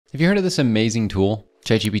Have you heard of this amazing tool,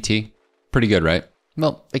 ChatGPT? Pretty good, right?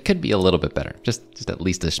 Well, it could be a little bit better, just at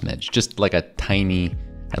least a smidge, just like a tiny,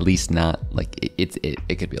 at least not like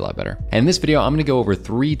it could be a lot better. And in this video, I'm gonna go over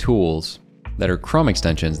 3 tools that are Chrome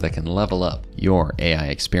extensions that can level up your AI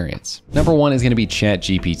experience. Number 1 is gonna be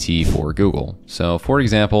ChatGPT for Google. So for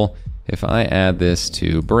example, if I add this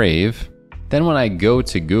to Brave, then when I go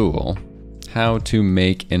to Google, how to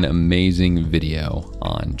make an amazing video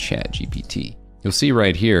on ChatGPT. You'll see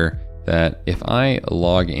right here that if I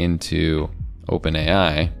log into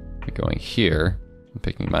OpenAI, going here and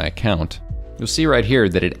picking my account, you'll see right here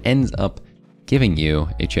that it ends up giving you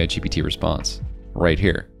a ChatGPT response right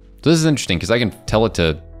here. So this is interesting because I can tell it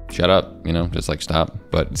to shut up, you know, just like stop,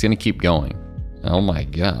 but it's gonna keep going. Oh my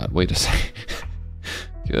God, wait a second.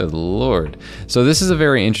 Good Lord. So this is a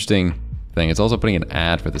very interesting thing. It's also putting an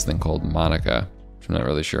ad for this thing called Monica. I'm not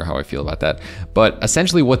really sure how I feel about that. But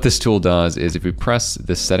essentially what this tool does is if we press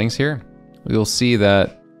the settings here, you'll see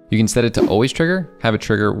that you can set it to always trigger, have it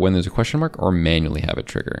trigger when there's a question mark, or manually have it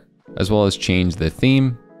trigger, as well as change the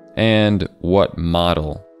theme and what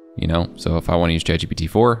model, you know? So if I want to use ChatGPT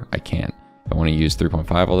 4, I can. If I want to use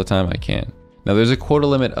 3.5 all the time, I can. Now there's a quota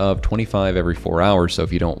limit of 25 every 4 hours. So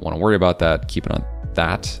if you don't want to worry about that, keep it on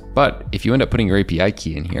that. But if you end up putting your API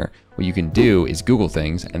key in here, what you can do is Google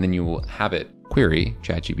things and then you will have it query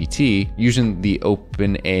ChatGPT using the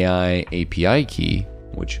OpenAI API key,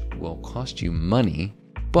 which will cost you money,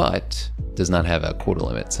 but does not have a quota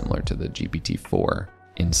limit similar to the GPT-4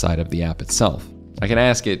 inside of the app itself. I can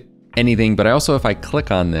ask it anything, but if I click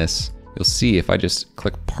on this, you'll see if I just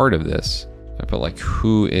click part of this, I put like,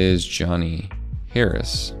 who is Johnny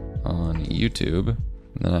Harris on YouTube, and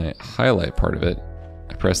then I highlight part of it,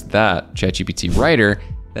 I press that ChatGPT Writer,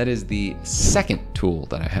 that is the second tool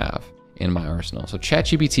that I have in my arsenal. So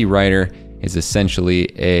ChatGPT Writer is essentially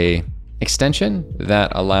a extension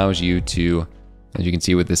that allows you to, as you can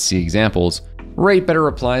see with the C examples, write better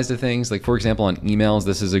replies to things. Like for example, on emails,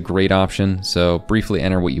 this is a great option. So briefly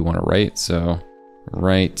enter what you want to write. So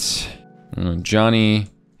write, Johnny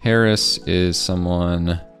Harris is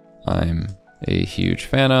someone I'm a huge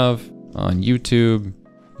fan of on YouTube,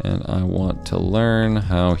 and I want to learn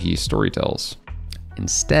how he storytells.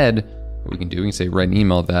 Instead, what we can do, we can say write an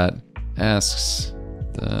email that asks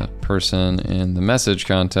the person in the message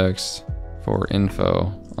context for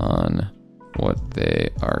info on what they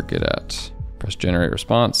are good at. Press generate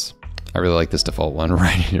response. I really like this default one,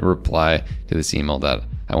 writing a reply to this email that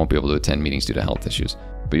I won't be able to attend meetings due to health issues.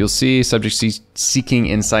 But you'll see subject seeking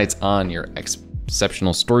insights on your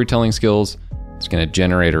exceptional storytelling skills. It's gonna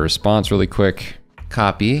generate a response really quick.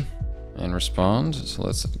 Copy and respond. So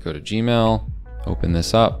let's go to Gmail, open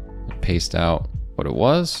this up, paste out what it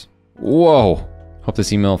was. Whoa. Hope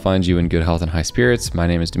this email finds you in good health and high spirits. My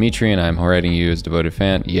name is Dimitri and I'm writing you as a devoted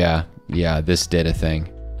fan. Yeah, this did a thing.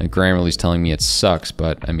 And Grammarly's telling me it sucks,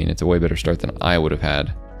 but I mean, it's a way better start than I would have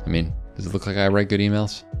had. I mean, does it look like I write good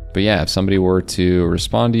emails? But yeah, if somebody were to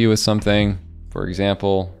respond to you with something, for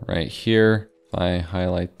example, right here, if I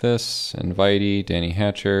highlight this, invitee, Danny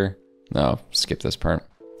Hatcher, no, skip this part.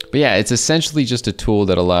 But yeah, it's essentially just a tool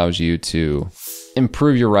that allows you to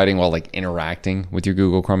improve your writing while like interacting with your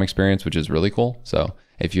Google Chrome experience, which is really cool. So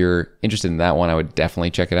if you're interested in that one, I would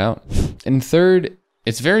definitely check it out. And third,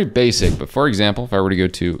 it's very basic, but for example, if I were to go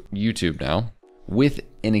to YouTube now with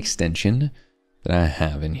an extension that I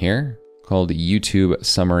have in here called YouTube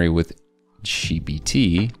Summary with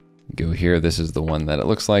GPT, go here, this is the one that it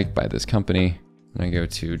looks like by this company. And I go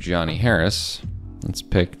to Johnny Harris. Let's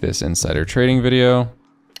pick this insider trading video.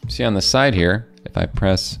 See on the side here, if I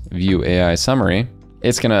press View AI Summary,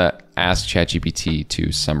 it's gonna ask ChatGPT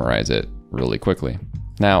to summarize it really quickly.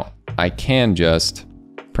 Now, I can just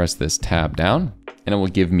press this tab down and it will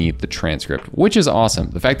give me the transcript, which is awesome.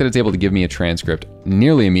 The fact that it's able to give me a transcript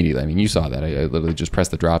nearly immediately. I mean, you saw that. I literally just pressed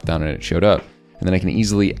the drop down and it showed up. And then I can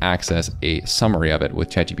easily access a summary of it with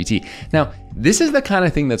ChatGPT. Now, this is the kind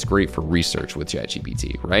of thing that's great for research with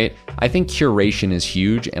ChatGPT, right? I think curation is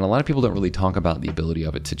huge, and a lot of people don't really talk about the ability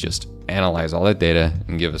of it to just analyze all that data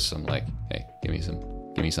and give us some like, hey, give me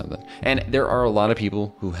something. And there are a lot of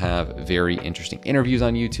people who have very interesting interviews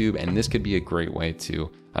on YouTube, and this could be a great way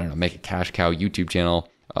to, I don't know, make a cash cow YouTube channel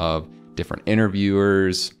of different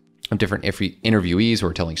interviewers, of different interviewees who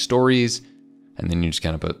are telling stories, and then you just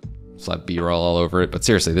kind of slap B-roll all over it. But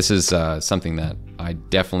seriously, this is something that I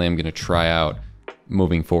definitely am gonna try out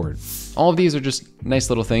moving forward. All of these are just nice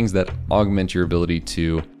little things that augment your ability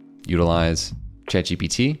to utilize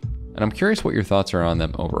ChatGPT. And I'm curious what your thoughts are on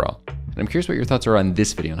them overall. And I'm curious what your thoughts are on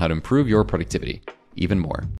this video on how to improve your productivity even more.